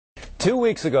2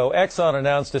 weeks ago, Exxon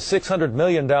announced a $600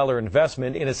 million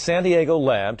investment in a San Diego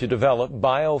lab to develop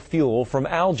biofuel from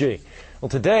algae. Well,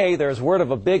 today there's word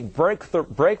of a big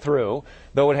breakthrough,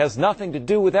 though it has nothing to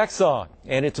do with Exxon,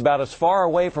 and it's about as far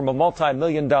away from a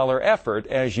multi-million-dollar effort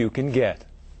as you can get.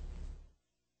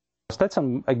 That's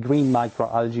a green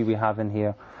microalgae we have in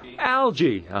here.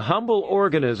 Algae, a humble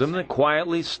organism that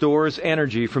quietly stores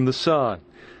energy from the sun.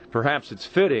 Perhaps it's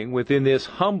fitting within this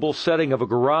humble setting of a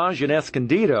garage in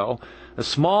Escondido, a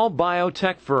small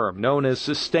biotech firm known as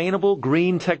Sustainable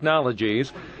Green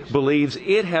Technologies believes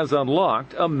it has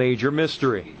unlocked a major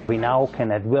mystery. We now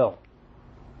can at will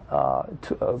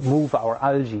move our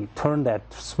algae, turn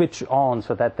that switch on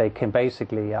so that they can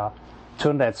basically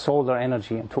turn that solar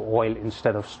energy into oil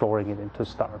instead of storing it into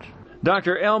starch.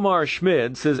 Dr. Elmar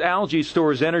Schmid says algae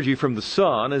stores energy from the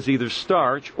sun as either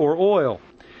starch or oil.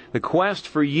 The quest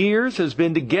for years has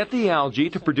been to get the algae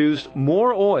to produce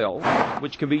more oil,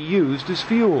 which can be used as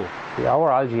fuel. Our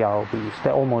algae are obese.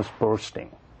 They're almost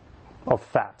bursting of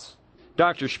fats.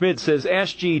 Dr. Schmid says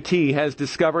SGT has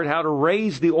discovered how to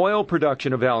raise the oil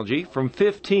production of algae from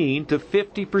 15 to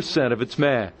 50% of its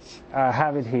mass. I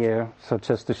have it here, so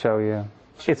just to show you.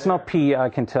 It's not pea, I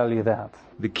can tell you that.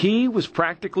 The key was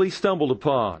practically stumbled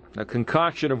upon, a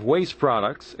concoction of waste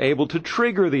products able to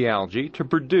trigger the algae to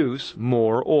produce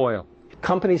more oil.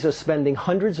 Companies are spending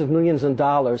hundreds of millions of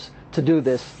dollars to do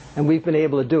this, and we've been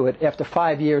able to do it after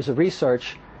 5 years of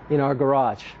research in our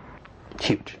garage.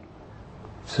 Huge.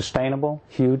 Sustainable,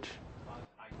 huge,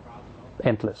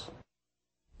 endless.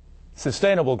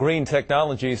 Sustainable Green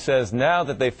Technology says now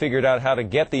that they've figured out how to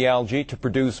get the algae to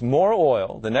produce more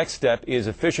oil, the next step is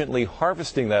efficiently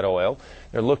harvesting that oil.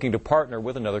 They're looking to partner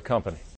with another company.